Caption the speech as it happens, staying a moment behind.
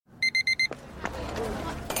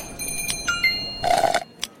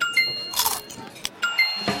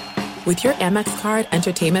With your Amex card,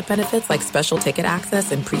 entertainment benefits like special ticket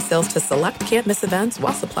access and pre-sales to select can't-miss events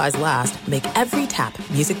while supplies last make every tap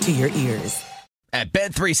music to your ears. At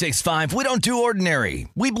Bet365, we don't do ordinary.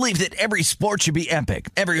 We believe that every sport should be epic.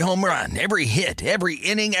 Every home run, every hit, every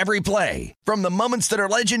inning, every play. From the moments that are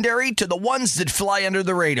legendary to the ones that fly under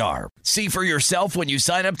the radar. See for yourself when you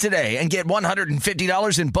sign up today and get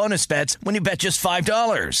 $150 in bonus bets when you bet just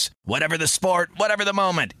 $5. Whatever the sport, whatever the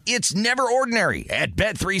moment, it's never ordinary at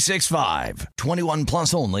Bet365. 21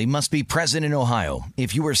 plus only. Must be present in Ohio.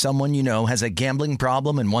 If you or someone you know has a gambling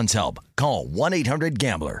problem and wants help, call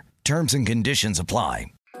 1-800-GAMBLER. Terms and conditions apply.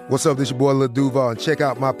 What's up, this your boy Lil Duval, and check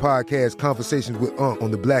out my podcast, Conversations with Unc, on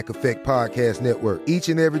the Black Effect Podcast Network. Each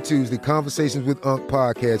and every Tuesday, Conversations with Unc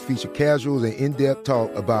podcast feature casual and in-depth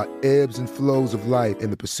talk about ebbs and flows of life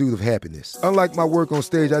and the pursuit of happiness. Unlike my work on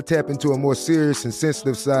stage, I tap into a more serious and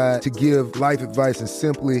sensitive side to give life advice and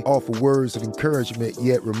simply offer words of encouragement,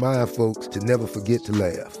 yet remind folks to never forget to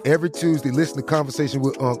laugh. Every Tuesday, listen to Conversation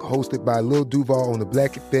with Unc, hosted by Lil Duval on the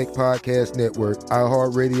Black Effect Podcast Network,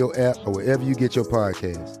 iHeartRadio app, or wherever you get your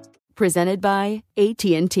podcasts. Presented by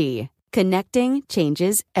AT&T. Connecting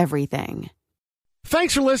changes everything.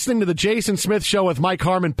 Thanks for listening to the Jason Smith Show with Mike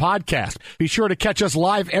Harmon podcast. Be sure to catch us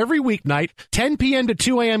live every weeknight, 10 p.m. to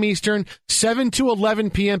 2 a.m. Eastern, 7 to 11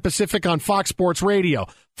 p.m. Pacific on Fox Sports Radio.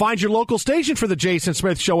 Find your local station for the Jason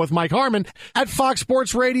Smith Show with Mike Harmon at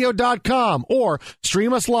foxsportsradio.com or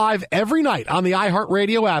stream us live every night on the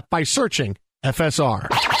iHeartRadio app by searching FSR.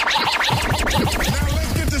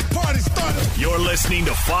 You're listening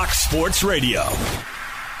to Fox Sports Radio.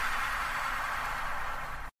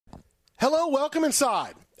 Hello, welcome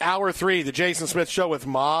inside. Hour 3, the Jason Smith Show with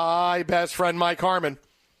my best friend, Mike Harmon.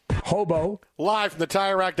 Hobo. Live from the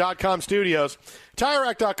TireRack.com studios.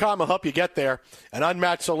 TireRack.com will help you get there. An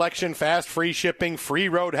unmatched selection, fast, free shipping, free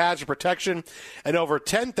road hazard protection, and over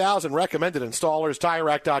 10,000 recommended installers.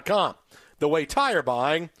 TireRack.com. The way tire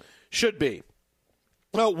buying should be.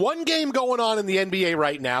 Well, one game going on in the NBA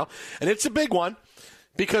right now, and it's a big one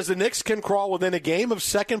because the Knicks can crawl within a game of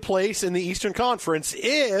second place in the Eastern Conference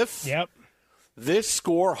if this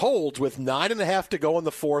score holds with 9.5 to go in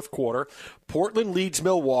the fourth quarter. Portland leads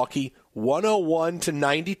Milwaukee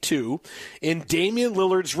 101-92 in Damian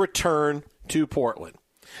Lillard's return to Portland.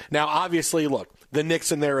 Now, obviously, look, the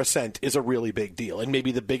Knicks and their ascent is a really big deal, and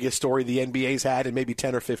maybe the biggest story the NBA's had in maybe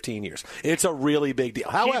 10 or 15 years. It's a really big deal.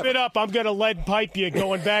 However, keep it up. I'm going to lead pipe you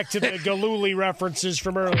going back to the Galooly references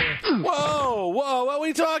from earlier. Whoa, what are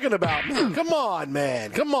we talking about? Come on,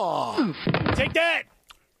 man. Come on. Take that.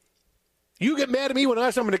 You get mad at me when I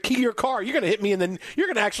say I'm going to key your car. You're going to hit me, and then you're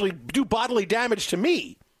going to actually do bodily damage to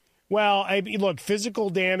me. Well, look, physical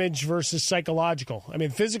damage versus psychological. I mean,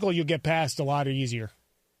 physical you'll get past a lot easier.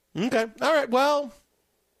 Okay. All right. Well,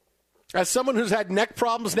 as someone who's had neck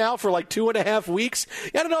problems now for like 2.5 weeks, I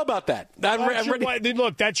don't know about that.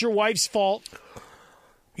 Look, that's your wife's fault.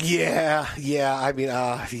 Yeah. I mean,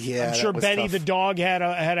 yeah. I'm sure Benny the dog had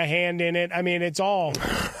a hand in it. I mean, it's all.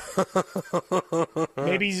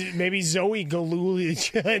 maybe Zoe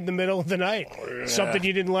Galooly in the middle of the night. Yeah. Something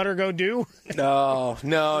you didn't let her go do? No.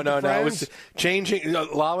 It was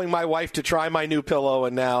allowing my wife to try my new pillow,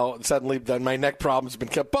 and now suddenly my neck problem's been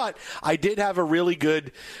kept. But I did have a really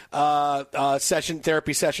good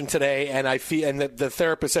therapy session today, and the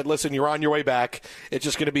therapist said, "Listen, you're on your way back. It's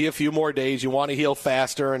just going to be a few more days. You want to heal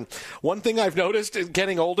faster." And one thing I've noticed is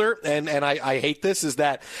getting older, and I hate this, is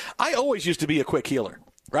that I always used to be a quick healer.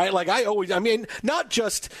 Right? Like not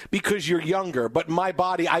just because you're younger, but my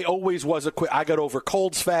body, I always was I got over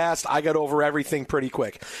colds fast. I got over everything pretty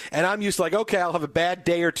quick. And I'm used to okay, I'll have a bad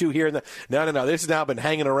day or two here. No. This has now been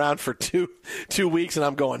hanging around for two weeks, and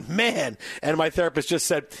I'm going, man. And my therapist just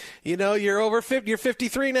said, you're over 50, you're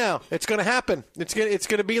 53 now. It's going to happen. It's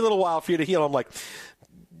going to be a little while for you to heal. I'm like,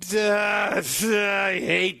 I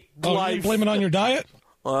hate life. You blame it on your diet?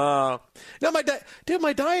 No, my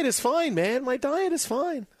diet is fine, man. My diet is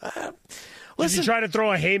fine. Did you try to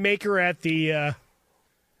throw a haymaker at the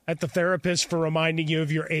therapist for reminding you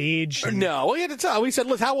of your age? No, we had to tell. We said,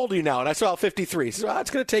 "Look, how old are you now?" And I said, 53. He said,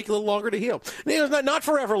 it's going to take you a little longer to heal. Not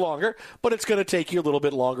forever longer, but it's going to take you a little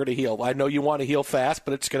bit longer to heal. I know you want to heal fast,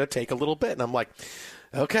 but it's going to take a little bit. And I'm like,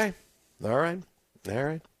 okay, all right.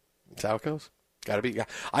 That's how it goes.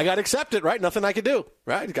 I got to accept it, right? Nothing I can do,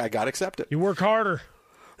 right? I got to accept it. You work harder.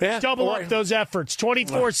 Yeah, double up those efforts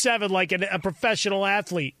 24/7 like a professional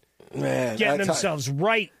athlete. Man, getting themselves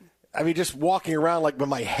right. I mean, just walking around like with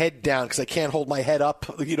my head down because I can't hold my head up,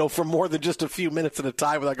 for more than just a few minutes at a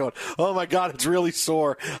time without going, oh, my God, it's really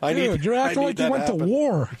sore. You're acting like you went to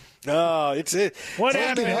war. No, it's it. What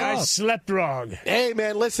happened? I slept wrong. Hey,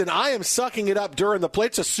 man, listen, I am sucking it up during the play.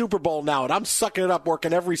 It's a Super Bowl now, and I'm sucking it up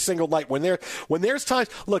working every single night. When there's times,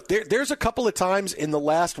 look, there's a couple of times in the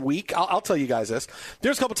last week, I'll tell you guys this.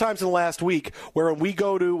 There's a couple of times in the last week where when we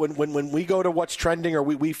go to What's Trending or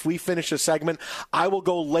we finish a segment, I will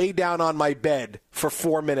go lay down on my bed for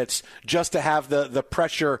 4 minutes just to have the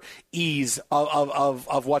pressure ease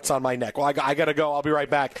of what's on my neck. Well, I got to go. I'll be right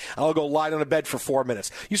back. I'll go lie on a bed for 4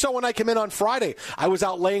 minutes. You saw when I came in on Friday, I was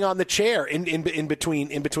out laying on the chair in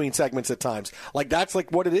between segments at times. Like, that's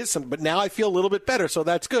like what it is. But now I feel a little bit better, so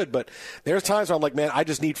that's good. But there's times where I'm like, man, I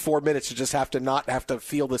just need 4 minutes to just have to not have to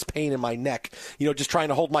feel this pain in my neck. just trying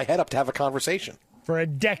to hold my head up to have a conversation. For a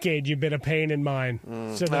decade, you've been a pain in mine.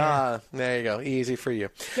 So there you go. Easy for you.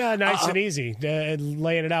 Yeah, nice and easy,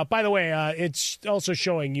 laying it out. By the way, it's also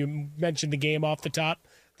showing, you mentioned the game off the top,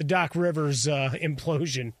 the Doc Rivers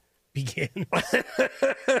implosion begin.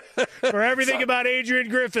 For everything about Adrian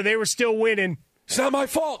Griffin, they were still winning. It's not my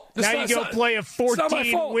fault. Now you go play a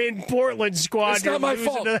 14-win Portland squad. It's not my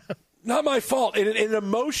fault. Not my fault. In an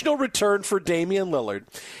emotional return for Damian Lillard,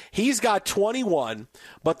 he's got 21,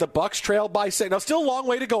 but the Bucks trail by 6. Now, still a long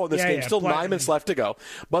way to go in this game. Still 9 minutes left to go.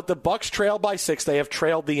 But the Bucks trail by 6. They have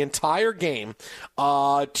trailed the entire game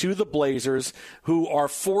to the Blazers, who are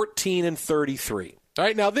 14-33. All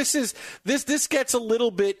right, now this gets a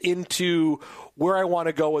little bit into where I want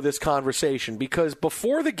to go with this conversation, because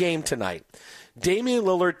before the game tonight, Damian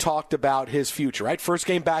Lillard talked about his future, right? First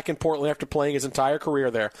game back in Portland after playing his entire career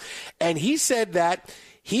there. And he said that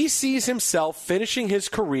he sees himself finishing his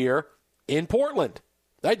career in Portland.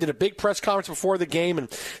 I did a big press conference before the game and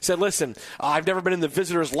said, listen, I've never been in the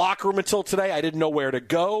visitors' locker room until today. I didn't know where to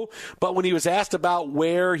go. But when he was asked about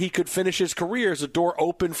where he could finish his career, is the door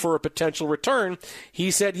open for a potential return?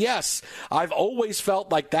 He said, yes. I've always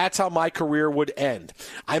felt like that's how my career would end.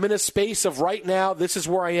 I'm in a space of right now, this is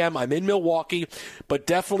where I am. I'm in Milwaukee. But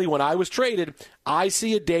definitely when I was traded, I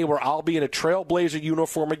see a day where I'll be in a Trailblazer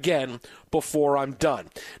uniform again before I'm done.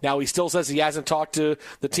 Now, he still says he hasn't talked to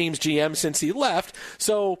the team's GM since he left,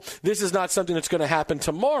 so this is not something that's going to happen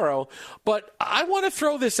tomorrow. But I want to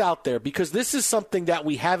throw this out there because this is something that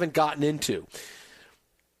we haven't gotten into.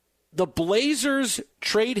 The Blazers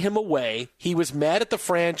trade him away. He was mad at the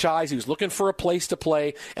franchise. He was looking for a place to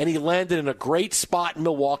play, and he landed in a great spot in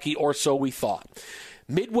Milwaukee, or so we thought.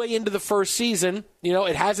 Midway into the first season,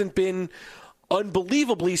 it hasn't been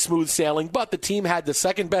unbelievably smooth sailing, but the team had the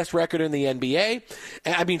second best record in the NBA.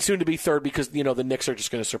 I mean, soon to be third because, the Knicks are just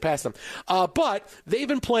going to surpass them. But they've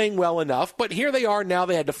been playing well enough. But here they are now.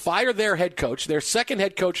 They had to fire their head coach, their second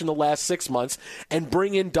head coach in the last 6 months, and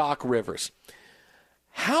bring in Doc Rivers.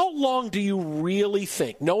 How long do you really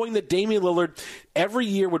think, knowing that Damian Lillard every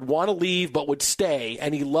year would want to leave but would stay,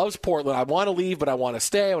 and he loves Portland, I want to leave but I want to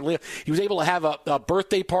stay. He was able to have a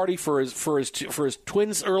birthday party for his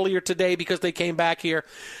twins earlier today because they came back here.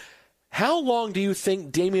 How long do you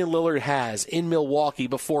think Damian Lillard has in Milwaukee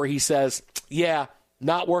before he says, yeah,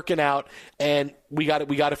 not working out, and we got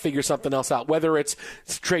to figure something else out, whether it's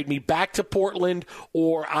trade me back to Portland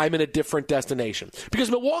or I'm in a different destination? Because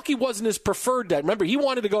Milwaukee wasn't his preferred. Remember, he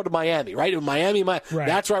wanted to go to Miami, right? Miami, right.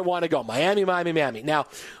 That's where I want to go. Miami. Now,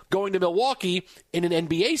 going to Milwaukee in an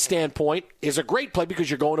NBA standpoint is a great play because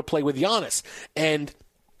you're going to play with Giannis. And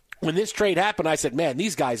when this trade happened, I said, man,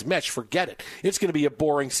 these guys mesh, forget it. It's going to be a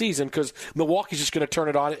boring season because Milwaukee's just going to turn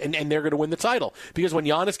it on and they're going to win the title. Because when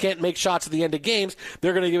Giannis can't make shots at the end of games,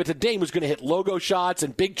 they're going to give it to Dame, who's going to hit logo shots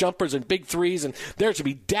and big jumpers and big threes, and there's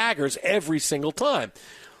going to be daggers every single time.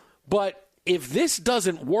 But if this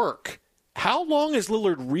doesn't work, how long is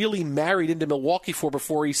Lillard really married into Milwaukee for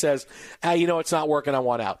before he says, it's not working, I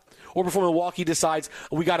want out? Or before Milwaukee decides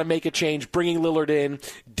we got to make a change, bringing Lillard in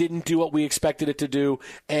didn't do what we expected it to do,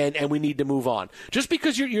 and we need to move on. Just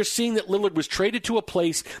because you're seeing that Lillard was traded to a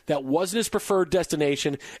place that wasn't his preferred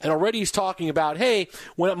destination, and already he's talking about, hey,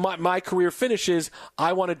 when my career finishes,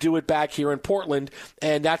 I want to do it back here in Portland,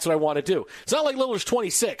 and that's what I want to do. It's not like Lillard's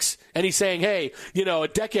 26, and he's saying, hey, a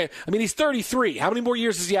decade. I mean, he's 33. How many more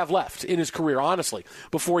years does he have left in his career, honestly,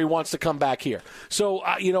 before he wants to come back here? So,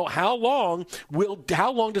 how long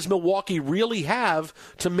does Milwaukee Milwaukee really have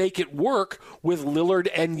to make it work with Lillard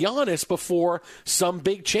and Giannis before some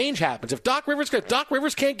big change happens? If Doc Rivers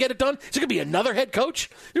can't get it done, is it going to be another head coach?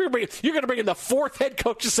 You're going to bring in the fourth head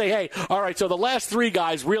coach to say, hey, all right, so the last three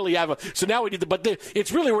guys really so now we need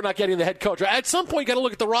it's really we're not getting the head coach. At some point, you got to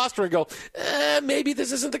look at the roster and go, maybe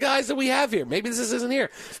this isn't the guys that we have here. Maybe this isn't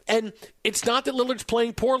here. And it's not that Lillard's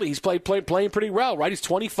playing poorly. He's playing pretty well, right? He's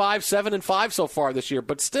 25-7-5 so far this year.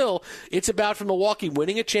 But still, it's about for Milwaukee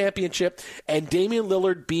winning a championship and Damian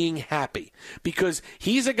Lillard being happy. Because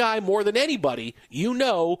he's a guy more than anybody,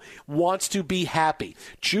 wants to be happy.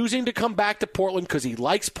 Choosing to come back to Portland because he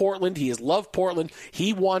likes Portland. He has loved Portland.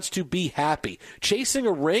 He wants to be happy. Chasing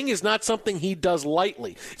a ring is not something he does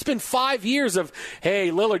lightly. It's been 5 years of, hey,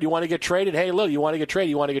 Lillard, you want to get traded? Hey, Lillard, you want to get traded?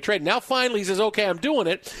 You want to get traded? Now finally he says, okay, I'm doing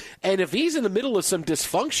it. And if he's in the middle of some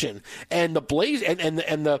dysfunction and the Blaze and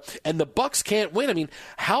the Bucks can't win, I mean,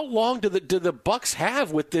 how long do the Bucks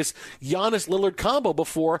have with this Giannis Lillard combo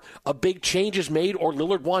before a big change is made or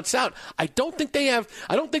Lillard wants out? I don't think they have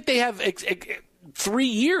 3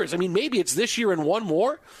 years. I mean, maybe it's this year and one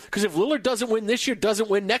more. Because if Lillard doesn't win this year, doesn't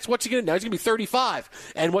win next, what's he going to do? Now he's going to be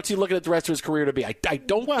 35. And what's he looking at the rest of his career to be? I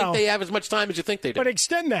don't think they have as much time as you think they do. But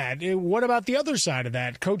extend that. What about the other side of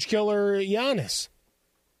that? Coach killer Giannis.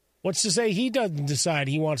 What's to say he doesn't decide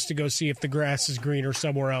he wants to go see if the grass is greener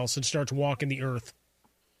somewhere else and starts walking the earth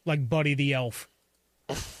like Buddy the Elf?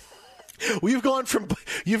 Well, you've gone from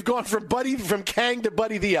Kang to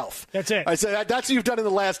Buddy the Elf. That's it. I said that's what you've done in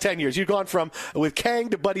the last 10 years. You've gone from with Kang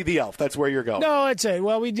to Buddy the Elf. That's where you're going. No, that's it.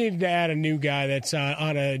 Well, we need to add a new guy that's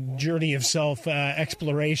on a journey of self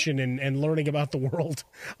exploration and learning about the world.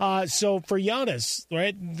 So for Giannis,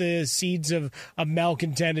 right, the seeds of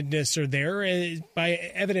malcontentedness are there,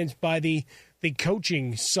 evidenced by the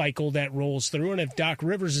coaching cycle that rolls through. And if Doc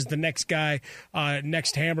Rivers is the next guy,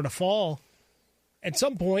 next hammer to fall, at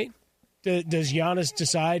some point, does Giannis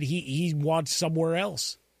decide he wants somewhere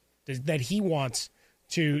else, that he wants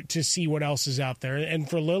to see what else is out there? And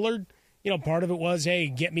for Lillard, part of it was, hey,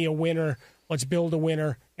 get me a winner, let's build a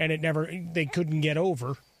winner, and they couldn't get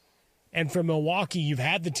over. And for Milwaukee, you've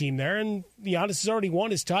had the team there, and Giannis has already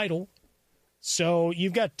won his title. So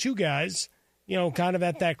you've got two guys, kind of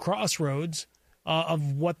at that crossroads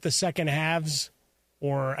of what the second halves,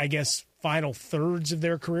 or I guess final thirds of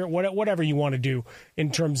their career, whatever you want to do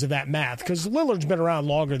in terms of that math, because Lillard's been around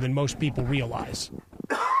longer than most people realize,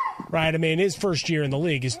 right? I mean, his first year in the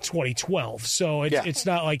league is 2012, so it's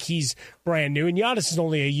not like he's brand new, and Giannis is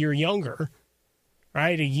only a year younger,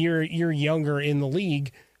 right? A year younger in the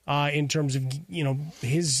league in terms of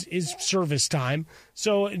his service time.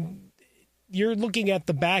 So you're looking at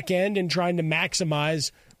the back end and trying to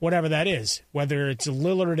maximize whatever that is, whether it's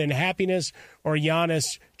Lillard in happiness or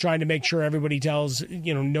Giannis trying to make sure everybody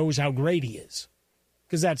knows how great he is.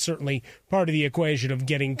 Because that's certainly part of the equation of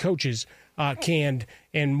getting coaches canned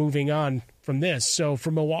and moving on from this. So for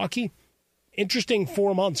Milwaukee, interesting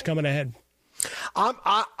 4 months coming ahead.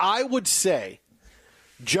 I would say,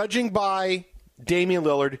 judging by Damian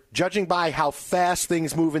Lillard, judging by how fast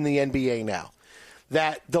things move in the NBA now,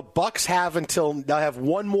 that the Bucks have they'll have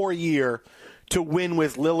one more year to win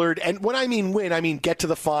with Lillard. And when I mean win, I mean get to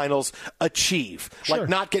the finals, achieve. Sure. Like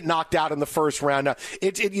not get knocked out in the first round.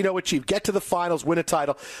 Achieve. Get to the finals, win a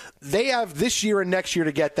title. They have this year and next year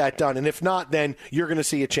to get that done. And if not, then you're going to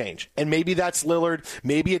see a change. And maybe that's Lillard.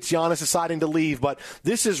 Maybe it's Giannis deciding to leave. But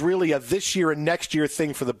this is really a this year and next year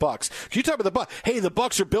thing for the Bucks. You talk about the Bucks. Hey, the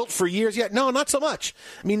Bucks are built for years. Yeah, no, not so much.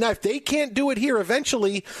 I mean, if they can't do it here,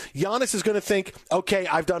 eventually Giannis is going to think, okay,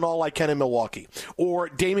 I've done all I can in Milwaukee. Or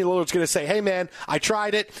Damian Lillard's going to say, hey, man, I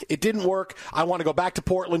tried it. It didn't work. I want to go back to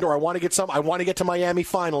Portland, or I want to get to Miami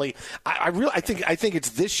finally. I think it's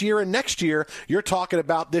this year and next year. You're talking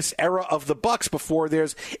about this era of the Bucks before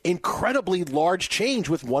there's incredibly large change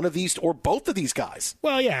with one of these or both of these guys.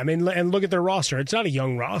 Well, yeah, I mean, and look at their roster. It's not a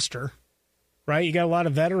young roster, right? You got a lot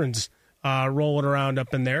of veterans rolling around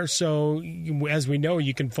up in there. So as we know,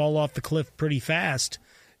 you can fall off the cliff pretty fast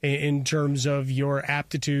in terms of your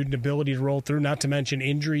aptitude and ability to roll through, not to mention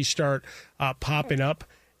injuries start popping up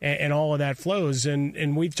and all of that flows.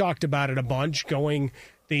 And we've talked about it a bunch, going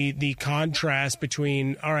the contrast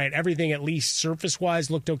between, all right, everything at least surface-wise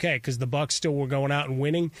looked okay because the Bucks still were going out and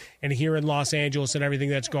winning. And here in Los Angeles and everything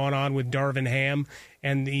that's gone on with Darvin Ham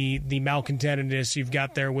and the malcontentedness you've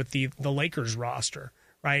got there with the Lakers roster,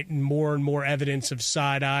 right? And more evidence of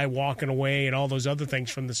side-eye, walking away, and all those other things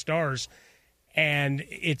from the Stars. And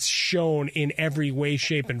it's shown in every way,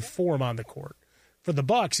 shape, and form on the court. For the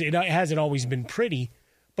Bucks, it hasn't always been pretty,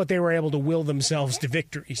 but they were able to will themselves to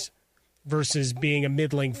victories versus being a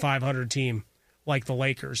middling 500 team like the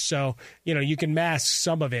Lakers. So, you can mask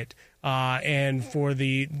some of it. And for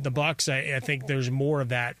the Bucks, I think there's more of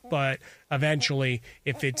that. But eventually,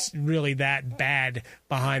 if it's really that bad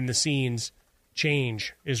behind the scenes,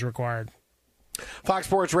 change is required. Fox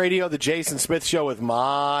Sports Radio, the Jason Smith Show with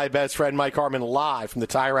my best friend Mike Harmon, live from the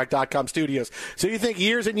TireRack.com studios. So you think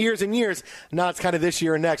years and years and years? No, it's kind of this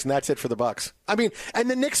year and next, and that's it for the Bucks. I mean, and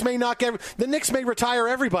the Knicks may retire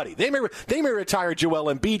everybody. They may retire Joel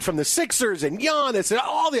Embiid from the Sixers and Giannis and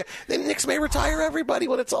all the Knicks may retire everybody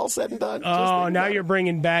when it's all said and done. Oh, now you're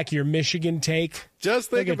bringing back your Michigan take.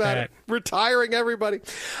 Just think about it. Retiring everybody.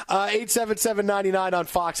 877-99 on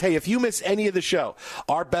Fox. Hey, if you miss any of the show,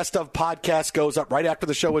 our Best of podcast goes up right after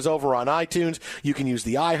the show is over on iTunes. You can use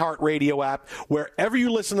the iHeartRadio app. Wherever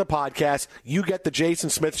you listen to podcasts, you get the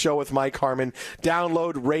Jason Smith Show with Mike Harmon.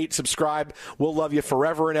 Download, rate, subscribe. We'll love you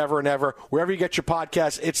forever and ever and ever. Wherever you get your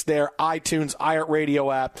podcasts, it's there. iTunes,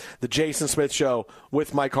 iHeartRadio app, the Jason Smith Show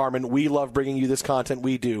with Mike Harmon. We love bringing you this content.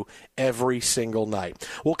 We do every single night.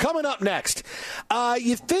 Well, coming up next,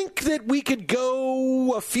 you think that we could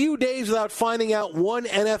go a few days without finding out one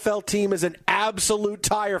NFL team is an absolute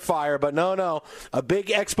tire fire, but no. A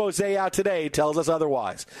big expose out today tells us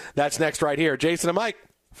otherwise. That's next right here. Jason and Mike,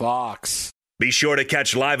 Fox. Be sure to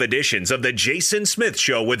catch live editions of The Jason Smith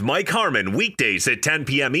Show with Mike Harmon weekdays at 10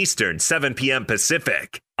 p.m. Eastern, 7 p.m.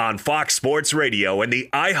 Pacific on Fox Sports Radio and the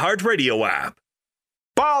iHeartRadio app.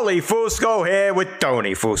 Paulie Fusco here with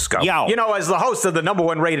Tony Fusco. Yo. As the host of the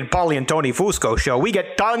 #1 rated Paulie and Tony Fusco show, we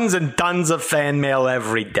get tons and tons of fan mail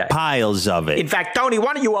every day. Piles of it. In fact, Tony,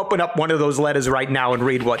 why don't you open up one of those letters right now and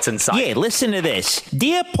read what's inside? Yeah, listen to this.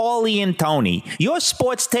 Dear Paulie and Tony, your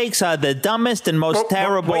sports takes are the dumbest and most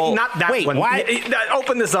terrible. Wait, not that one. What?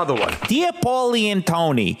 Open this other one. Dear Paulie and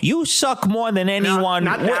Tony, you suck more than anyone.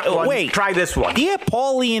 Not that one. Wait. Try this one. Dear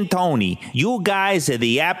Paulie and Tony, you guys are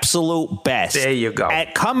the absolute best. There you go.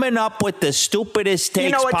 At coming up with the stupidest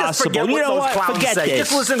takes possible. just forget what those clowns Forget say. this.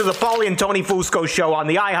 Just listen to the Paulie and Tony Fusco show on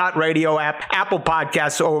the iHeartRadio app, Apple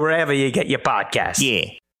Podcasts, or wherever you get your podcasts.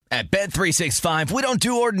 Yeah. At Bet365, we don't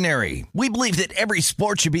do ordinary. We believe that every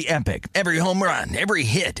sport should be epic. Every home run, every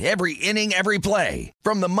hit, every inning, every play.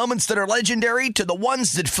 From the moments that are legendary to the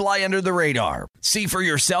ones that fly under the radar. See for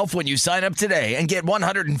yourself when you sign up today and get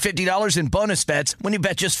 $150 in bonus bets when you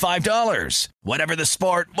bet just $5. Whatever the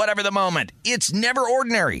sport, whatever the moment, it's never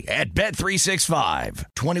ordinary at Bet365.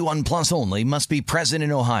 21 plus only. Must be present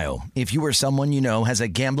in Ohio. If you or someone you know has a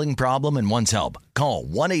gambling problem and wants help, call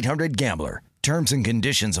 1-800-GAMBLER. Terms and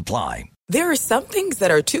conditions apply. There are some things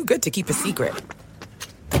that are too good to keep a secret.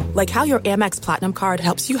 Like how your Amex Platinum card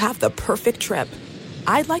helps you have the perfect trip.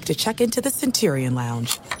 I'd like to check into the Centurion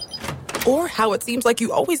Lounge. Or how it seems like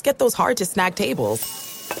you always get those hard-to-snag tables.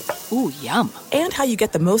 Ooh, yum. And how you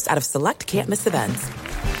get the most out of select can't-miss events.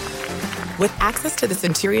 With access to the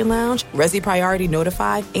Centurion Lounge, Resi Priority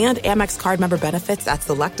Notify, and Amex card member benefits at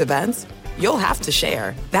select events, you'll have to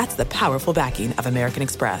share. That's the powerful backing of American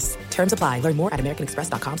Express. Terms apply. Learn more at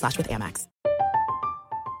americanexpress.com/withAmex.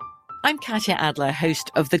 I'm Katya Adler, host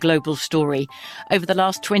of The Global Story. Over the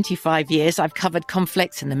last 25 years, I've covered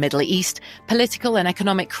conflicts in the Middle East, political and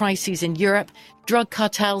economic crises in Europe, drug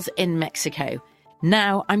cartels in Mexico.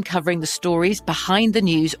 Now I'm covering the stories behind the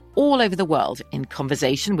news all over the world in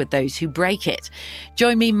conversation with those who break it.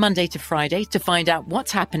 Join me Monday to Friday to find out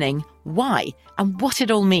what's happening, why, and what it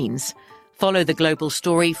all means. Follow The Global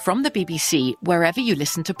Story from the BBC wherever you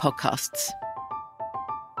listen to podcasts.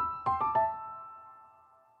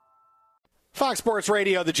 Fox Sports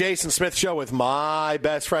Radio, the Jason Smith Show with my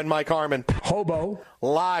best friend Mike Harmon. Hobo.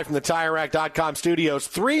 Live from the TireRack.com studios.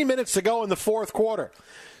 3 minutes to go in the fourth quarter.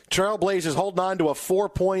 Trailblazers holding on to a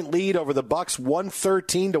 4-point lead over the Bucks,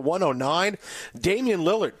 113-109. Damian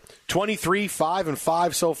Lillard, 23,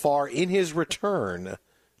 5-5 so far in his return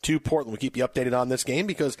to Portland. We'll keep you updated on this game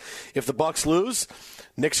because if the Bucks lose,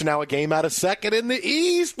 Knicks are now a game out of second in the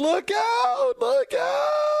East. Look out! Look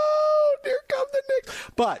out! Here come the Knicks.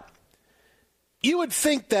 But you would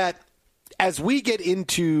think that as we get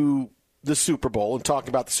into the Super Bowl and talking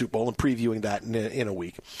about the Super Bowl and previewing that in a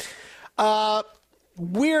week,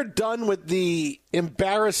 we're done with the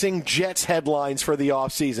embarrassing Jets headlines for the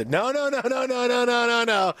offseason. No.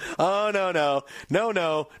 Oh,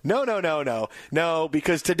 no,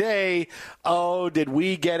 because today, did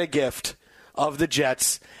we get a gift of the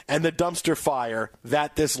Jets and the dumpster fire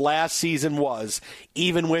that this last season was,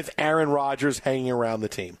 even with Aaron Rodgers hanging around the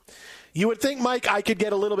team. You would think, Mike, I could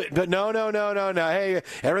get a little bit, but no. Hey,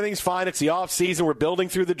 everything's fine. It's the off season. We're building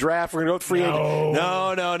through the draft. We're going to go with free agent.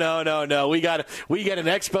 No. We get an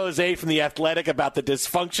expose from the Athletic about the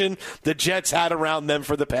dysfunction the Jets had around them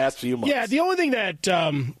for the past few months. Yeah, the only thing that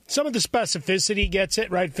some of the specificity gets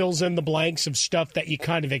it, right, fills in the blanks of stuff that you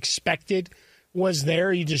kind of expected was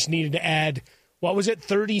there. You just needed to add,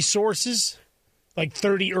 30 sources? Like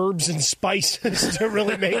 30 herbs and spices to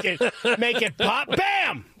really make it pop.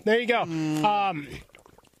 Bam! There you go.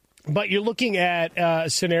 But you're looking at a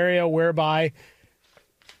scenario whereby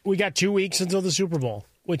we got 2 weeks until the Super Bowl,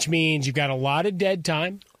 which means you've got a lot of dead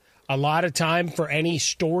time, a lot of time for any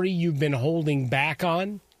story you've been holding back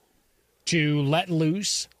on to let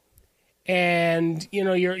loose, and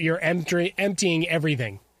you're emptying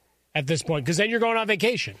everything at this point, because then you're going on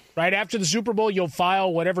vacation. Right after the Super Bowl, you'll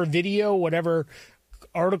file whatever video, whatever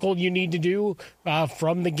article you need to do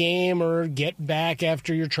from the game or get back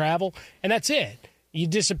after your travel, and that's it. You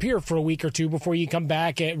disappear for a week or two before you come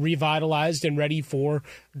back revitalized and ready for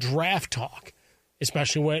draft talk,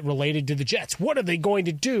 especially when related to the Jets. What are they going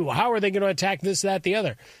to do? How are they going to attack this, that, the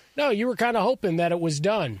other? No, you were kind of hoping that it was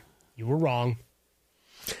done. You were wrong.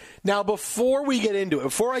 Now, before we get into it,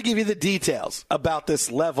 before I give you the details about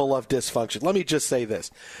this level of dysfunction, let me just say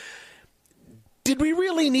this. Did we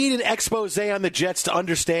really need an expose on the Jets to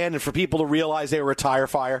understand and for people to realize they were a tire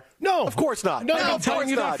fire? No. Of course not. No, I've been telling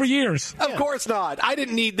you that for years. Of course not. I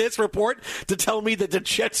didn't need this report to tell me that the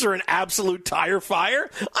Jets are an absolute tire fire.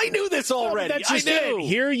 I knew this already. That's just it.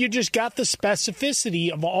 Here you just got the specificity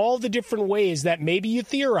of all the different ways that maybe you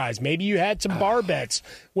theorized. Maybe you had some bar bets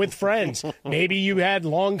with friends. Maybe you had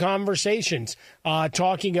long conversations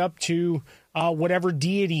talking up to whatever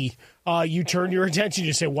deity you turn your attention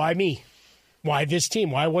to. Say, why me? Why this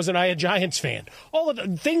team? Why wasn't I a Giants fan? All of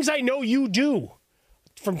the things I know you do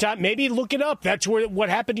from time. Maybe look it up. That's what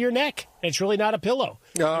happened to your neck. It's really not a pillow.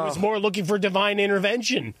 It was more looking for divine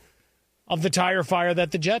intervention of the tire fire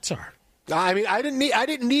that the Jets are. I mean, I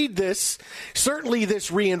didn't need this. Certainly,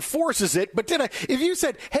 this reinforces it. But did I? If you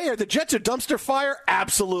said, "Hey, are the Jets a dumpster fire?"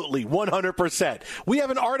 Absolutely, 100%. We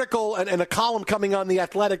have an article and a column coming on the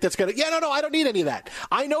Athletic that's going to. Yeah, no, I don't need any of that.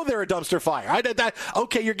 I know they're a dumpster fire.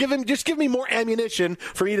 Okay, just give me more ammunition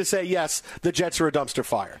for me to say yes, the Jets are a dumpster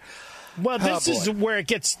fire. Well, this is where it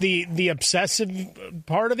gets the obsessive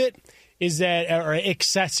part of it. Is that or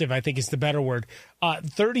excessive? I think is the better word.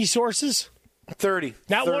 30 sources. 30.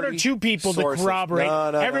 Not 30 one or two people sources. To corroborate.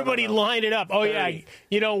 No, everybody line it up. Oh, 30.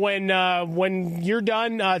 Yeah. When you're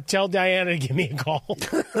done, tell Diana to give me a call.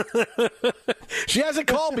 She hasn't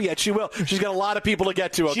called me yet. She will. She's got a lot of people to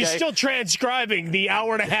get to, okay? She's still transcribing the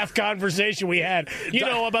hour-and-a-half conversation we had.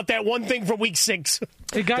 About that one thing from week 6.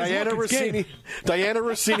 Hey, guys, Diana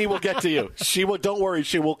Rossini will get to you. She will. Don't worry.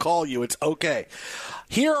 She will call you. It's okay.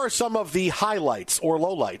 Here are some of the highlights or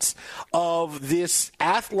lowlights of this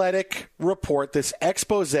Athletic report, this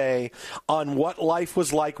expose on what life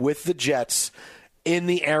was like with the Jets in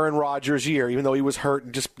the Aaron Rodgers year, even though he was hurt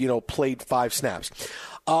and just, played 5 snaps.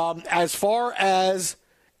 As far as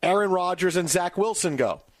Aaron Rodgers and Zach Wilson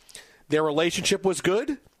go, their relationship was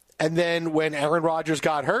good. And then when Aaron Rodgers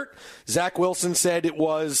got hurt, Zach Wilson said it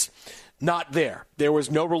was not there. There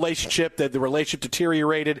was no relationship, that the relationship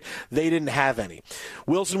deteriorated. They didn't have any.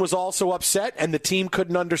 Wilson was also upset, and the team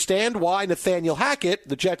couldn't understand why Nathaniel Hackett,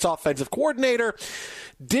 the Jets offensive coordinator,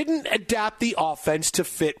 didn't adapt the offense to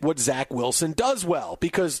fit what Zach Wilson does well.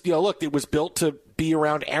 Because, look, it was built to be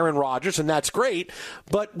around Aaron Rodgers, and that's great.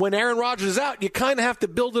 But when Aaron Rodgers is out, you kind of have to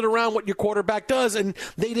build it around what your quarterback does, and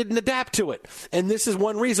they didn't adapt to it. And this is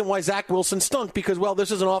one reason why Zach Wilson stunk, because,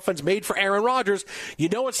 this is an offense made for Aaron Rodgers.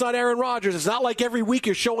 It's not Aaron Rodgers. It's not like every week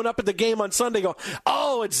you're showing up at the game on Sunday going,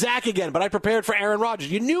 oh, it's Zach again, but I prepared for Aaron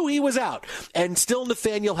Rodgers. You knew he was out. And still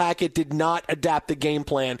Nathaniel Hackett did not adapt the game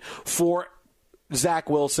plan for Zach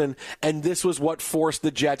Wilson, and this was what forced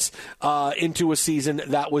the Jets into a season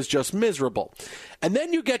that was just miserable. And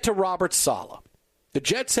then you get to Robert Saleh, the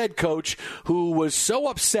Jets head coach, who was so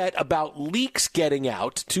upset about leaks getting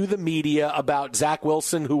out to the media about Zach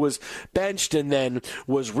Wilson, who was benched and then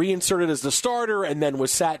was reinserted as the starter and then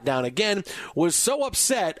was sat down again, was so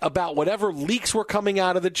upset about whatever leaks were coming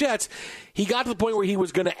out of the Jets, he got to the point where he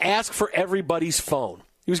was going to ask for everybody's phone.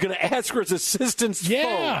 He was going to ask for his assistants'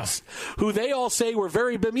 phones, who they all say were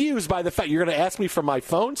very bemused by the fact, you're going to ask me for my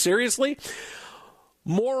phone? Seriously?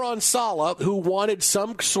 More on Saleh, who wanted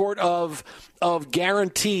some sort of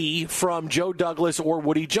guarantee from Joe Douglas or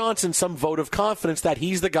Woody Johnson, some vote of confidence that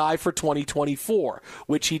he's the guy for 2024,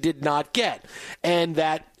 which he did not get. And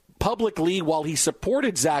that publicly, while he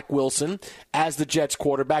supported Zach Wilson as the Jets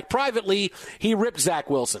quarterback, privately, he ripped Zach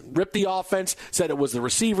Wilson, ripped the offense, said it was the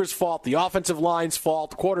receiver's fault, the offensive line's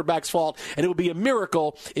fault, the quarterback's fault, and it would be a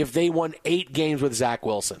miracle if they won 8 games with Zach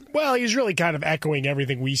Wilson. Well, he's really kind of echoing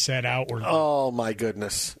everything we said outwardly. Oh, my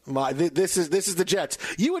goodness. This is the Jets.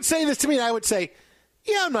 You would say this to me, and I would say,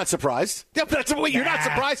 yeah, I'm not surprised. You're not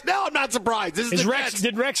surprised? No, I'm not surprised. This is the Jets.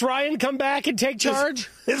 Did Rex Ryan come back and take charge?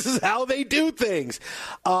 This is how they do things.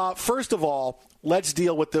 First of all, let's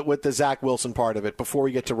deal with the Zach Wilson part of it before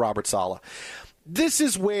we get to Robert Saleh. This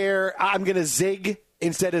is where I'm going to zig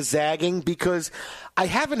instead of zagging, because I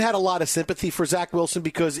haven't had a lot of sympathy for Zach Wilson,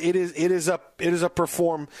 because it is a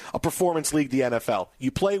performance league, the NFL. You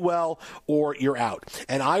play well or you're out.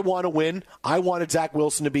 And I want to win. I wanted Zach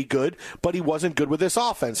Wilson to be good, but he wasn't good with this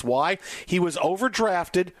offense. Why? He was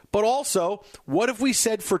overdrafted, but also, what if we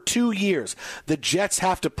said for 2 years the Jets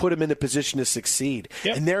have to put him in a position to succeed?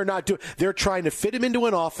 Yep. And they're trying to fit him into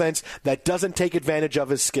an offense that doesn't take advantage of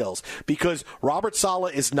his skills, because Robert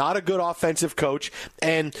Saleh is not a good offensive coach,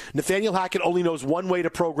 and Nathaniel Hackett only knows one way to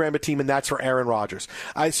program a team, and that's for Aaron Rodgers.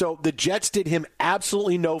 So the Jets did him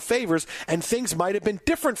absolutely no favors, and things might have been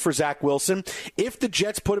different for Zach Wilson if the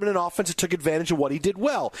Jets put him in an offense that took advantage of what he did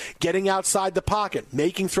well, getting outside the pocket,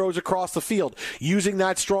 making throws across the field, using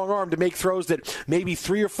that strong arm to make throws that maybe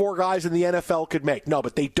 3 or 4 guys in the NFL could make. No,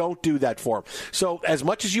 but they don't do that for him. So as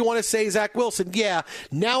much as you want to say Zach Wilson, yeah,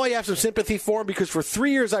 now I have some sympathy for him, because for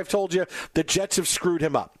 3 years I've told you the Jets have screwed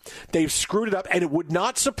him up. They've screwed it up, and it would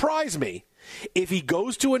not surprise me if he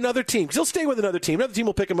goes to another team, because he'll stay with another team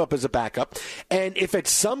will pick him up as a backup, and if at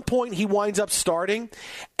some point he winds up starting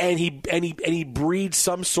and he breeds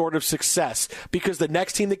some sort of success, because the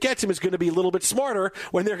next team that gets him is going to be a little bit smarter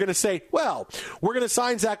when they're going to say, well, we're going to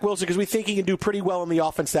sign Zach Wilson because we think he can do pretty well in the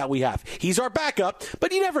offense that we have. He's our backup,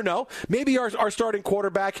 but you never know. Maybe our starting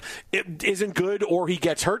quarterback isn't good, or he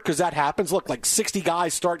gets hurt, because that happens. Look, like 60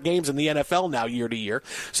 guys start games in the NFL now year to year.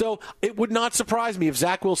 So it would not surprise me if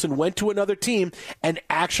Zach Wilson went to another team and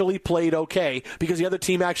actually played okay, because the other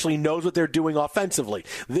team actually knows what they're doing offensively.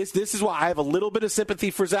 This is why I have a little bit of sympathy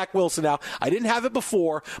for Zach Wilson now. I didn't have it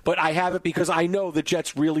before, but I have it because I know the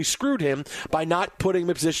Jets really screwed him by not putting him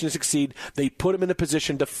in a position to succeed. They put him in a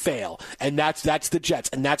position to fail, and that's the Jets,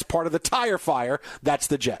 and that's part of the tire fire. That's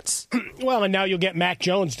the Jets. Well, and now you'll get Mac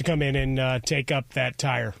Jones to come in and take up that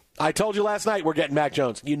tire. I told you last night we're getting Mac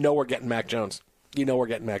Jones. You know we're getting Mac Jones.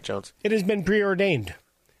 It has been preordained.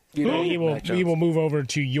 He will move over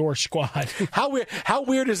to your squad. How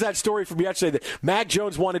weird is that story from yesterday that Mac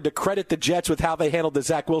Jones wanted to credit the Jets with how they handled the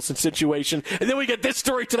Zach Wilson situation, and then we get this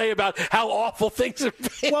story today about how awful things have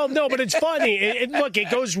been. Well, no, but it's funny. Look,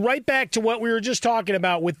 it goes right back to what we were just talking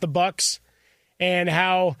about with the Bucs, and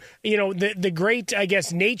how, the great, I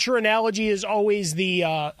guess, nature analogy is always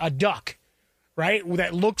a duck, right?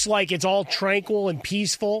 That looks like it's all tranquil and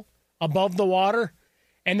peaceful above the water,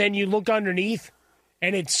 and then you look underneath,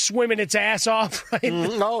 and it's swimming its ass off, right?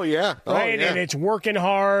 Oh, yeah. Right? And it's working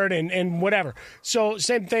hard and whatever. So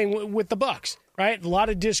same thing with the Bucs, right? A lot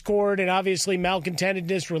of discord and obviously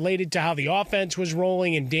malcontentedness related to how the offense was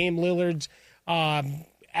rolling and Dame Lillard's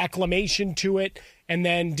acclamation to it. And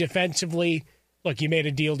then defensively, look, you made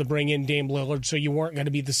a deal to bring in Dame Lillard, so you weren't going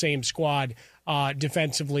to be the same squad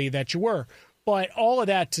defensively that you were. But all of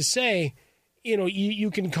that to say, you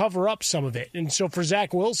can cover up some of it. And so for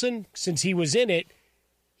Zach Wilson, since he was in it,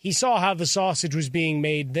 he saw how the sausage was being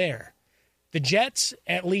made there. The Jets,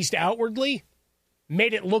 at least outwardly,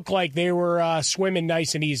 made it look like they were swimming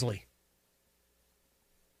nice and easily.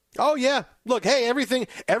 Oh, yeah. Look, hey,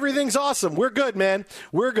 everything's awesome. We're good, man.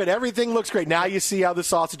 We're good. Everything looks great. Now you see how the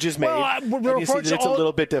sausage is made. Well, and you see that it's a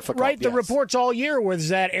little bit difficult. Right, yes. The reports all year was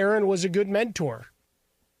that Aaron was a good mentor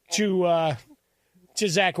to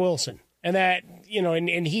Zach Wilson. And that,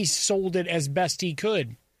 and he sold it as best he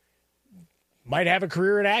could. Might have a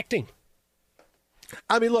career in acting.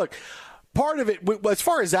 I mean, look, part of it, as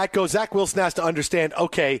far as that goes, Zach Wilson has to understand,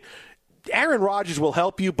 okay, Aaron Rodgers will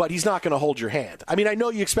help you, but he's not going to hold your hand. I mean, I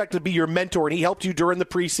know you expect to be your mentor, and he helped you during the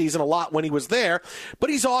preseason a lot when he was there,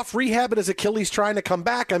 but he's off rehabbing his Achilles trying to come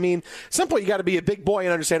back. I mean, at some point you got to be a big boy and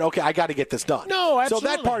understand, okay, I got to get this done. No, absolutely.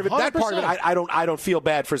 So that part of it, I don't feel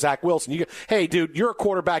bad for Zach Wilson. Hey, dude, you're a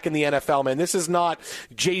quarterback in the NFL, man. This is not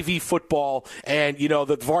JV football, and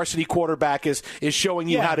the varsity quarterback is showing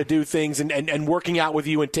you how to do things and working out with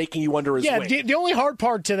you and taking you under his wing. Yeah, the only hard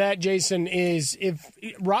part to that, Jason, is if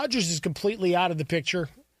Rodgers is completely out of the picture,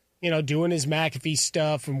 doing his McAfee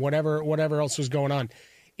stuff and whatever else was going on,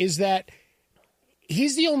 is that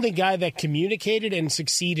he's the only guy that communicated and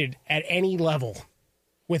succeeded at any level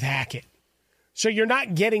with Hackett. So you're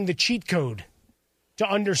not getting the cheat code to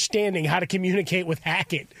understanding how to communicate with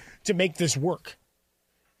Hackett to make this work.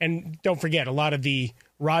 And don't forget, a lot of the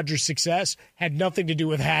Rodgers' success had nothing to do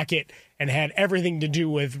with Hackett and had everything to do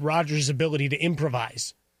with Rodgers' ability to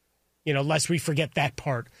improvise. Lest we forget that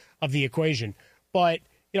part of the equation. But,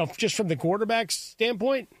 just from the quarterback's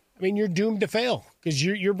standpoint, I mean, you're doomed to fail because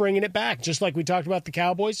you're bringing it back, just like we talked about the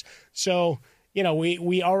Cowboys. So,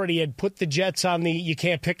 we already had put the Jets on the you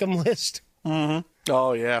can't pick them list. Mm-hmm.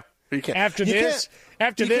 Oh, yeah. After this,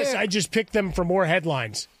 I just picked them for more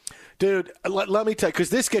headlines. Dude, let me tell you, because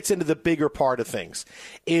this gets into the bigger part of things,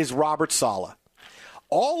 is Robert Saleh.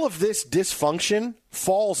 All of this dysfunction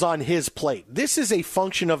falls on his plate. This is a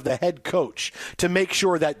function of the head coach to make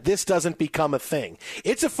sure that this doesn't become a thing.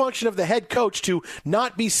 It's a function of the head coach to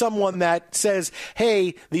not be someone that says,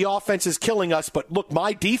 hey, the offense is killing us, but look,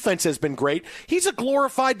 my defense has been great. He's a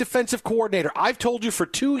glorified defensive coordinator. I've told you for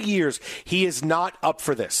 2 years, he is not up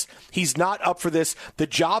for this. He's not up for this. The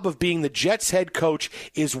job of being the Jets head coach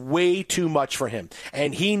is way too much for him,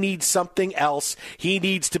 and he needs something else. He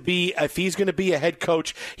needs to be, if he's going to be a head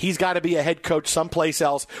coach, he's got to be a head coach someplace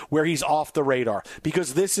else where he's off the radar,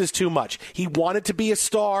 because this is too much. He wanted to be a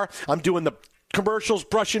star. I'm doing the commercials,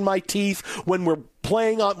 brushing my teeth. When we're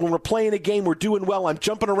playing a game, we're doing well, I'm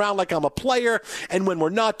jumping around like I'm a player, and when we're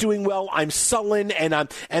not doing well, I'm sullen and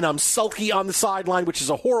I'm sulky on the sideline, which is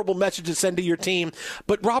a horrible message to send to your team.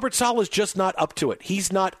 But Robert Saleh is just not up to it.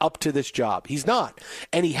 He's not up to this job. He's not,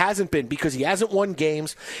 and he hasn't been, because he hasn't won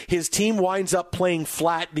games. His team winds up playing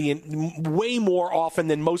flat way more often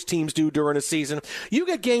than most teams do during a season. You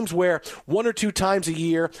get games where 1 or 2 times a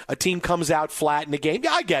year a team comes out flat in a game.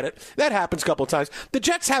 Yeah, I get it. That happens a couple of times. The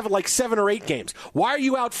Jets have it like 7 or 8 games. Why are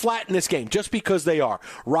you out flat in this game? Just because they are.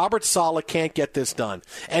 Robert Saleh can't get this done.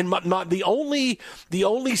 And the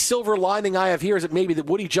only silver lining I have here is that maybe that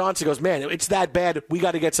Woody Johnson goes, man, it's that bad, we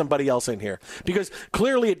got to get somebody else in here. Because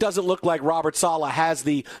clearly it doesn't look like Robert Saleh has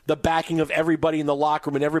the backing of everybody in the locker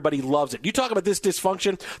room, and everybody loves it. You talk about this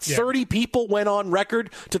dysfunction, 30 people went on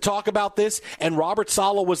record to talk about this, and Robert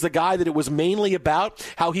Saleh was the guy that it was mainly about,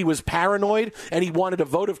 how he was paranoid, and he wanted a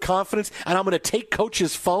vote of confidence, and I'm going to take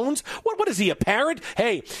coaches' phones? What is he, a parent?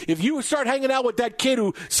 Hey, if you start hanging out with that kid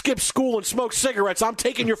who skips school and smokes cigarettes, I'm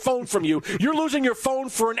taking your phone from you. You're losing your phone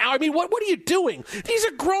for an hour. I mean, what are you doing? These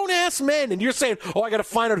are grown-ass men, and you're saying, I got to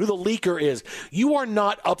find out who the leaker is. You are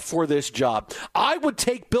not up for this job. I would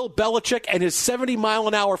take Bill Belichick and his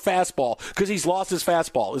 70-mile-an-hour fastball, because he's lost his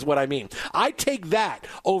fastball, is what I mean. I'd take that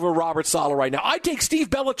over Robert Saleh right now. I'd take Steve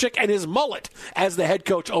Belichick and his mullet as the head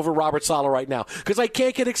coach over Robert Saleh right now, because I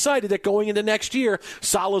can't get excited that going into next year,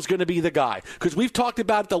 Saleh's going to be the guy. Because we've talked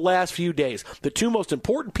about it the last few days. The 2 most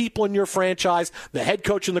important people in your franchise, the head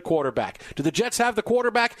coach and the quarterback. Do the Jets have the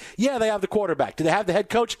quarterback? Yeah, they have the quarterback. Do they have the head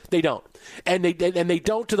coach? They don't. And they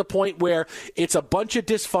don't, to the point where it's a bunch of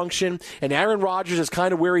dysfunction, and Aaron Rodgers is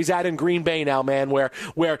kind of where he's at in Green Bay now, man, where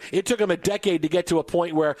it took him a decade to get to a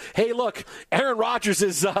point where, hey, look, Aaron Rodgers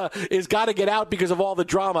is got to get out because of all the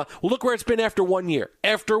drama. Well, look where it's been after 1 year.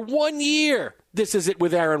 After 1 year, this is it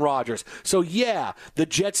with Aaron Rodgers. So, yeah, the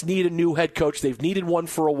Jets need a new head coach. They've needed one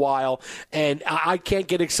for a while, and I can't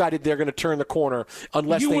get excited they're going to turn the corner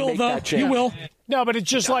unless they make that change. You will. No, but it's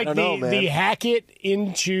just like the Hackett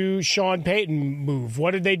into Sean Payton move.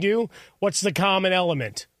 What did they do? What's the common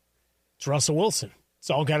element? It's Russell Wilson. It's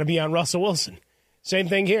all got to be on Russell Wilson. Same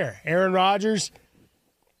thing here. Aaron Rodgers,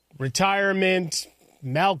 retirement,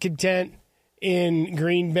 malcontent in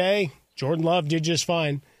Green Bay. Jordan Love did just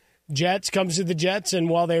fine. Jets comes to the Jets, and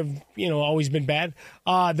while they've always been bad,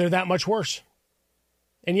 they're that much worse.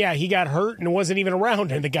 And yeah, he got hurt and wasn't even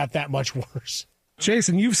around, and it got that much worse.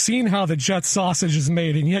 Jason, you've seen how the Jet sausage is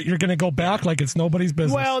made, and yet you're going to go back like it's nobody's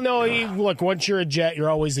business. Well, no, look, once you're a Jet, you're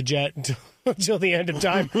always a Jet until the end of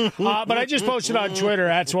time. But I just posted on Twitter,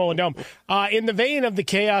 @SwollenDome. In the vein of the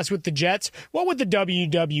chaos with the Jets, what would the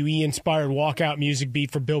WWE-inspired walkout music be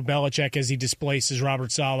for Bill Belichick as he displaces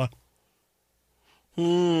Robert Saleh?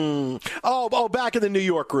 Oh, back in the New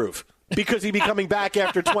York groove. Because he'd be coming back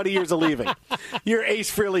after 20 years of leaving. You're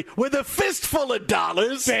Ace Frehley with a fistful of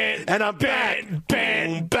dollars, and I'm back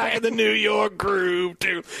in the New York groove.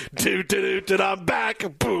 I'm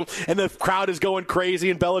back, boom. And the crowd is going crazy,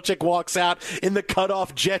 and Belichick walks out in the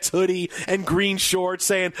cutoff Jets hoodie and green shorts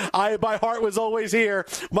saying, my heart was always here.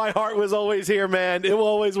 My heart was always here, man. It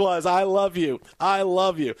always was. I love you. I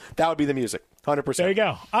love you. That would be the music. 100%. There you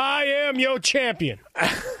go. I am your champion.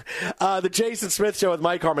 The Jason Smith Show with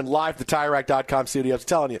Mike Harmon, live at the TireRack.com studio. I was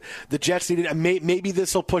telling you, the Jets need it. Maybe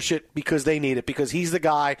this will push it because they need it, because he's the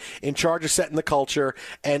guy in charge of setting the culture.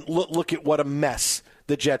 And look at what a mess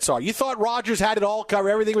the Jets are. You thought Rodgers had it all covered.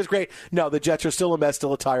 Everything was great. No, the Jets are still a mess,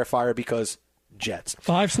 still a tire fire, because Jets.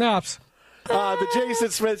 5 snaps. The Jason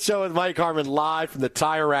Smith Show with Mike Harmon live from the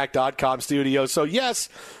TireRack.com studio. So, yes,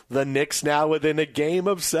 the Knicks now within a game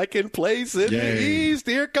of second place in the East.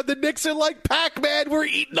 Here come the Knicks are like Pac-Man. We're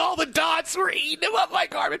eating all the dots. We're eating them up,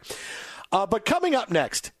 Mike Harmon. But coming up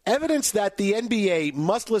next, evidence that the NBA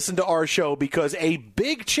must listen to our show because a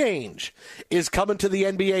big change is coming to the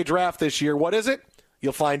NBA draft this year. What is it?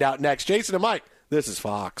 You'll find out next. Jason and Mike, this is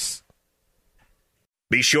Fox.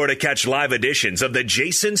 Be sure to catch live editions of The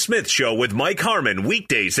Jason Smith Show with Mike Harmon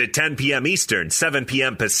weekdays at 10 p.m. Eastern, 7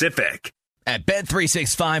 p.m. Pacific. At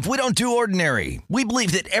Bet365, we don't do ordinary. We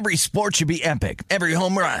believe that every sport should be epic. Every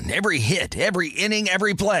home run, every hit, every inning,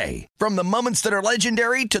 every play. From the moments that are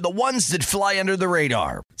legendary to the ones that fly under the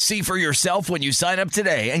radar. See for yourself when you sign up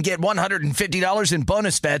today and get $150 in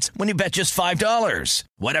bonus bets when you bet just $5.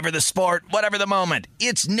 Whatever the sport, whatever the moment,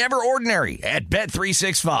 it's never ordinary at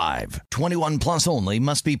Bet365. 21 plus only.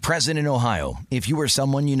 Must be present in Ohio. If you or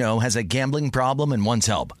someone you know has a gambling problem and wants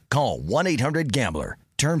help, call 1-800-GAMBLER.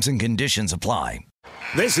 Terms and conditions apply.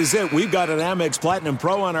 This is it. We've got an Amex Platinum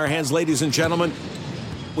Pro on our hands, ladies and gentlemen.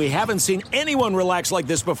 We haven't seen anyone relax like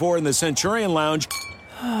this before in the Centurion Lounge.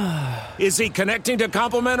 Is he connecting to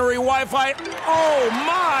complimentary Wi-Fi? Oh,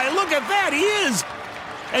 my! Look at that! He is!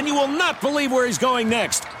 And you will not believe where he's going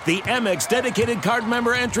next. The Amex dedicated card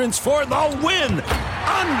member entrance for the win!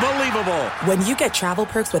 Unbelievable! When you get travel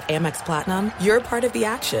perks with Amex Platinum, you're part of the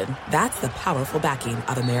action. That's the powerful backing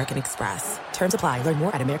of American Express. Terms apply. Learn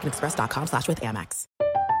more at americanexpress.com/withAmex.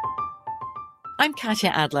 I'm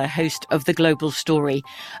Katya Adler, host of The Global Story.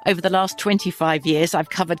 Over the last 25 years, I've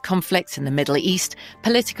covered conflicts in the Middle East,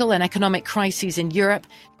 political and economic crises in Europe,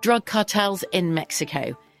 drug cartels in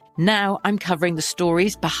Mexico. Now I'm covering the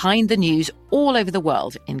stories behind the news all over the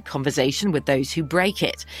world in conversation with those who break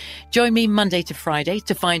it. Join me Monday to Friday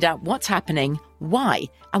to find out what's happening, why,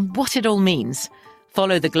 and what it all means.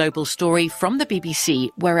 Follow The Global Story from the BBC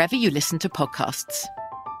wherever you listen to podcasts.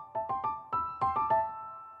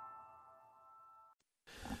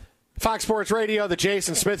 Fox Sports Radio, the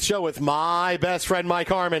Jason Smith Show with my best friend Mike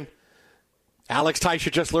Harmon. Alex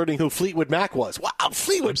Teicher just learning who Fleetwood Mac was. Wow,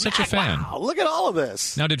 Fleetwood Mac. I'm such a fan. Wow, look at all of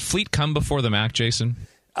this. Now, did Fleet come before the Mac, Jason?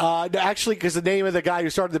 Actually, because the name of the guy who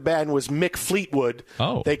started the band was Mick Fleetwood.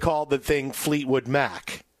 Oh. They called the thing Fleetwood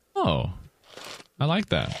Mac. Oh, I like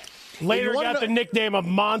that. Later got the nickname of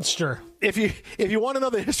Monster. If you want to know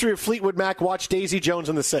the history of Fleetwood Mac, watch Daisy Jones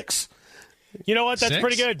and the Six. You know what? That's 6?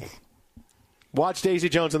 pretty good. Watch Daisy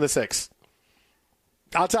Jones and the Six.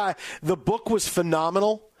 I'll tell you, the book was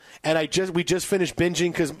phenomenal. And we just finished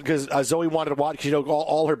binging because Zoe wanted to watch. You know,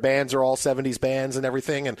 all her bands are all 70s bands and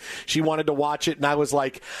everything, and she wanted to watch it. And I was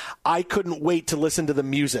like, I couldn't wait to listen to the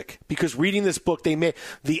music because reading this book, they made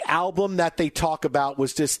the album that they talk about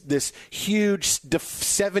was just this huge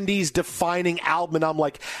 70s defining album. And I'm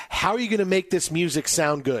like, how are you going to make this music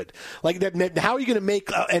sound good? Like, how are you going to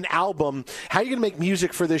make an album? How are you going to make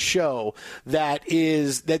music for this show that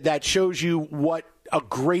shows you what a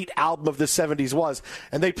great album of the 70s was?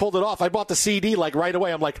 And they pulled it off. I bought the CD like right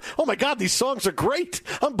away. I'm like, oh my God, these songs are great.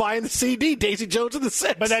 I'm buying the CD, Daisy Jones and the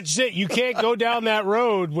Six. But that's it. You can't go down that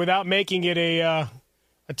road without making it a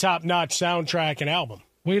top-notch soundtrack and album.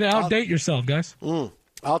 Way to outdate yourself, guys.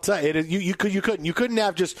 I'll tell you, you couldn't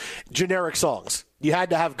have just generic songs. You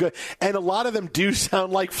had to have good, and a lot of them do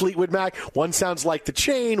sound like Fleetwood Mac. One sounds like The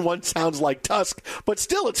Chain, one sounds like Tusk, but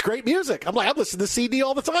still, it's great music. I'm listening to CD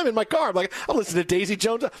all the time in my car. I'm listening to Daisy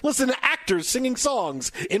Jones, listening to actors singing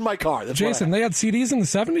songs in my car. That's Jason, they had CDs in the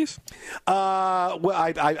 70s? Well,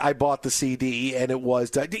 I bought the CD, and it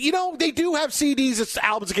was, they do have CDs, it's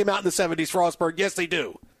albums that came out in the 70s, Frostburg. Yes, they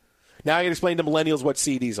do. Now I can explain to millennials what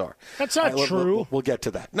CDs are. That's not true. We'll get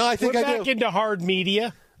to that. No, I think We're I do. back into hard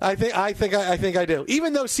media. I think I do.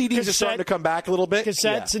 Even though CDs are starting to come back a little bit.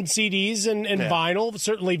 Cassettes and CDs and vinyl.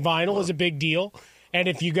 Certainly vinyl is a big deal. And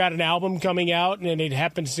if you got an album coming out and it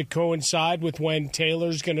happens to coincide with when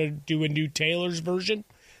Taylor's going to do a new Taylor's version,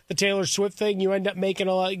 the Taylor Swift thing, you end up making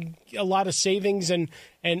a lot of savings and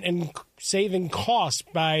saving costs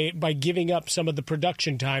by giving up some of the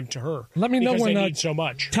production time to her. Let me know when they need so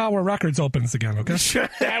much. Tower Records opens again, okay?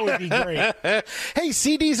 That would be great. Hey,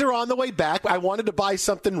 CDs are on the way back. I wanted to buy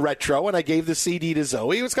something retro, and I gave the CD to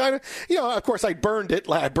Zoe. It was kind of, of course, I burned it.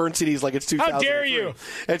 I burned CDs like it's 2003. How dare you?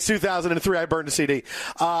 It's 2003. I burned a CD.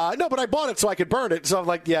 No, but I bought it so I could burn it. So I'm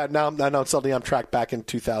like, now suddenly I'm tracked back in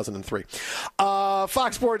 2003.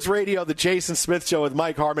 Fox Sports Radio, the Jason Smith Show with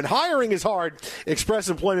Mike Harmon. Hiring is hard. Express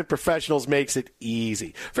Employment Professionals makes it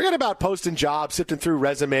easy. Forget about posting jobs, sifting through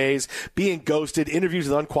resumes, being ghosted, interviews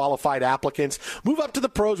with unqualified applicants. Move up to the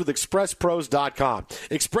pros with ExpressPros.com.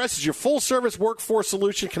 Express is your full-service workforce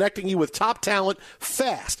solution connecting you with top talent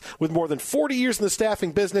fast. With more than 40 years in the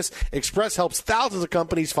staffing business, Express helps thousands of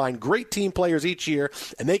companies find great team players each year,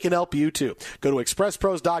 and they can help you too. Go to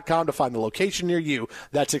ExpressPros.com to find the location near you.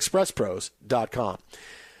 That's ExpressPros.com.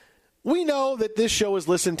 We know that this show is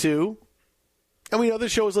listened to, and we know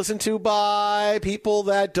this show is listened to by people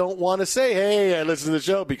that don't want to say, hey, I listen to the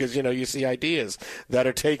show, because, you see ideas that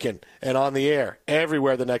are taken and on the air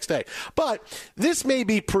everywhere the next day. But this may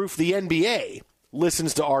be proof the NBA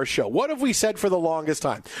listens to our show. What have we said for the longest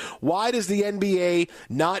time? Why does the NBA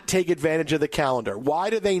not take advantage of the calendar? Why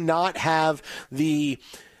do they not have the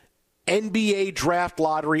NBA draft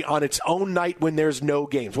lottery on its own night when there's no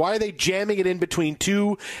games? Why are they jamming it in between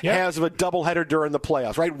two halves of a doubleheader during the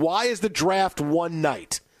playoffs, right? Why is the draft one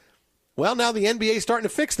night? Well, now the NBA is starting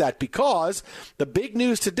to fix that, because the big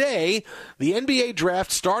news today, the NBA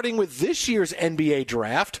draft, starting with this year's NBA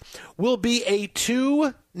draft, will be a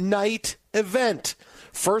 2-night event.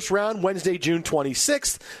 First round, Wednesday, June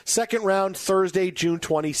 26th. Second round, Thursday, June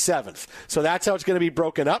 27th. So that's how it's going to be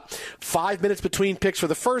broken up. 5 minutes between picks for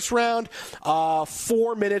the first round,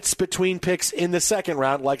 4 minutes between picks in the second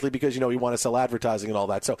round, likely because, we want to sell advertising and all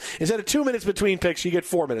that. So instead of 2 minutes between picks, you get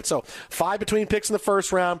 4 minutes. So 5 between picks in the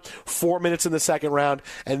first round, 4 minutes in the second round,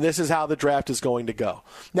 and this is how the draft is going to go.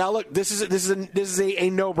 Now, look, this is a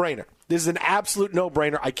no-brainer. This is an absolute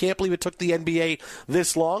no-brainer. I can't believe it took the NBA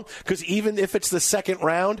this long, because even if it's the second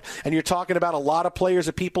round and you're talking about a lot of players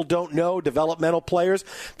that people don't know, developmental players,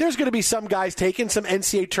 there's going to be some guys taking some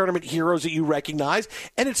NCAA tournament heroes that you recognize,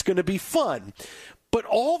 and it's going to be fun. But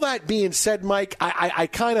all that being said, Mike, I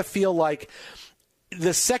kind of feel like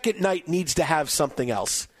the second night needs to have something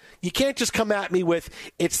else. You can't just come at me with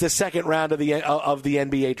it's the second round of the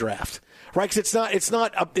NBA draft. Right, because it's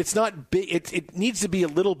not big. It needs to be a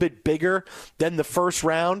little bit bigger than the first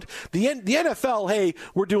round. The NFL, hey,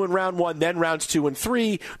 we're doing round 1, then rounds 2 and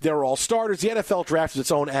 3. They're all starters. The NFL draft is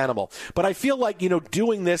its own animal. But I feel like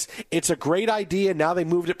doing this, it's a great idea. Now they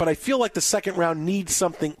moved it, but I feel like the second round needs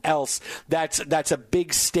something else. That's a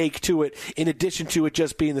big stake to it, in addition to it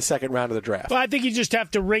just being the second round of the draft. Well, I think you just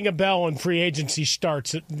have to ring a bell when free agency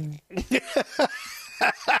starts.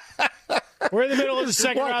 We're in the middle of the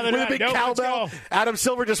second round of the draft. With a big cowbell. Adam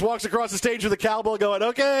Silver just walks across the stage with a cowbell going,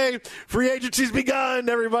 okay, free agency's begun,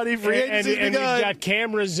 everybody. Free agency's begun. And we've got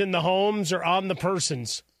cameras in the homes or on the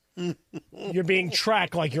persons. You're being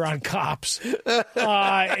tracked like you're on Cops.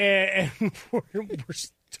 And we're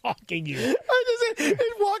stalking you. He's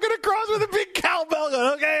walking across with a big cowbell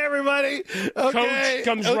going, okay, everybody. Okay, Coach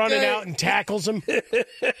comes running out and tackles him.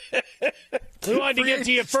 We wanted to get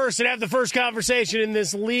to you first and have the first conversation in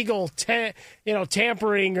this legal,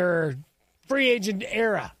 tampering or free agent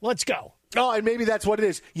era. Let's go. Oh, and maybe that's what it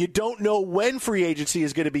is. You don't know when free agency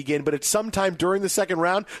is going to begin, but it's sometime during the second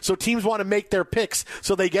round, so teams want to make their picks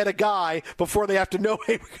so they get a guy before they have to know,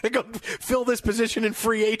 hey, we're going to go fill this position in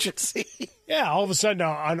free agency. Yeah, all of a sudden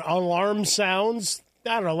an alarm sounds,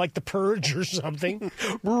 I don't know, like the Purge or something, and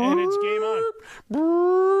it's game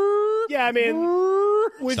on. Yeah, I mean,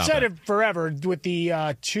 we've said it forever with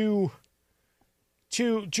the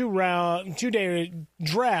two-day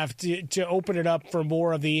draft to open it up for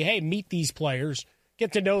more of the, hey, meet these players,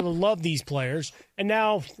 get to know and love these players, and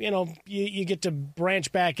now, you get to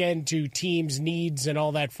branch back into teams' needs and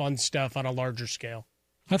all that fun stuff on a larger scale.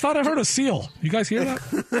 I thought I heard a seal. You guys hear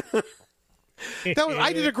that?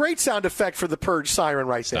 I did a great sound effect for the Purge siren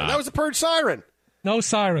right there. That was the Purge siren. No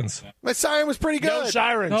sirens. My siren was pretty good. No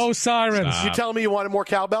sirens. No sirens. You telling me you wanted more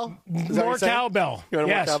cowbell? More cowbell. You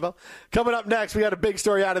wanted more cowbell? Coming up next, we got a big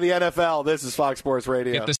story out of the NFL. This is Fox Sports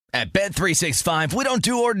Radio. At Bet365, we don't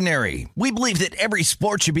do ordinary. We believe that every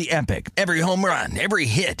sport should be epic. Every home run, every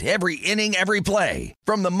hit, every inning, every play.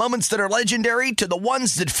 From the moments that are legendary to the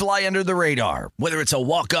ones that fly under the radar. Whether it's a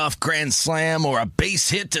walk-off grand slam or a base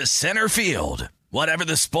hit to center field. Whatever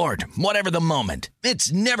the sport, whatever the moment,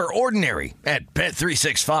 it's never ordinary at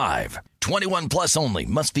Bet365. 21 plus only.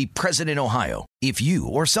 Must be present in Ohio. If you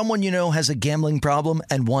or someone you know has a gambling problem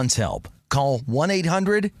and wants help, call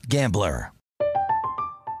 1-800-GAMBLER.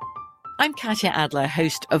 I'm Katya Adler,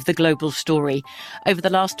 host of The Global Story. Over the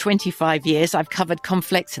last 25 years, I've covered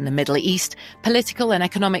conflicts in the Middle East, political and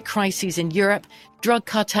economic crises in Europe, drug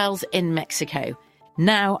cartels in Mexico.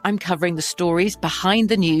 Now I'm covering the stories behind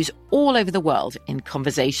the news all over the world in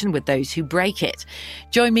conversation with those who break it.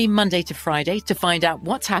 Join me Monday to Friday to find out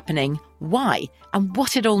what's happening, why, and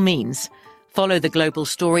what it all means. Follow The Global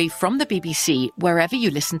Story from the BBC wherever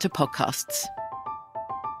you listen to podcasts.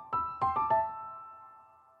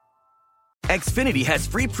 Xfinity has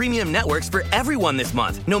free premium networks for everyone this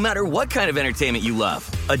month, no matter what kind of entertainment you love.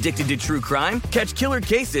 Addicted to true crime? Catch killer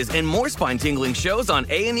cases and more spine-tingling shows on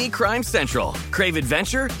A&E Crime Central. Crave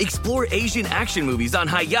adventure? Explore Asian action movies on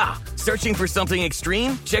Hi-Ya. Searching for something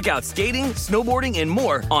extreme? Check out skating, snowboarding, and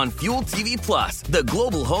more on Fuel TV Plus, the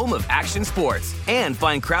global home of action sports. And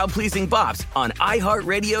find crowd-pleasing bops on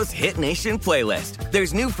iHeartRadio's Hit Nation playlist.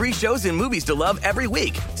 There's new free shows and movies to love every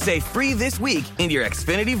week. Say free this week in your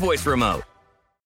Xfinity voice remote.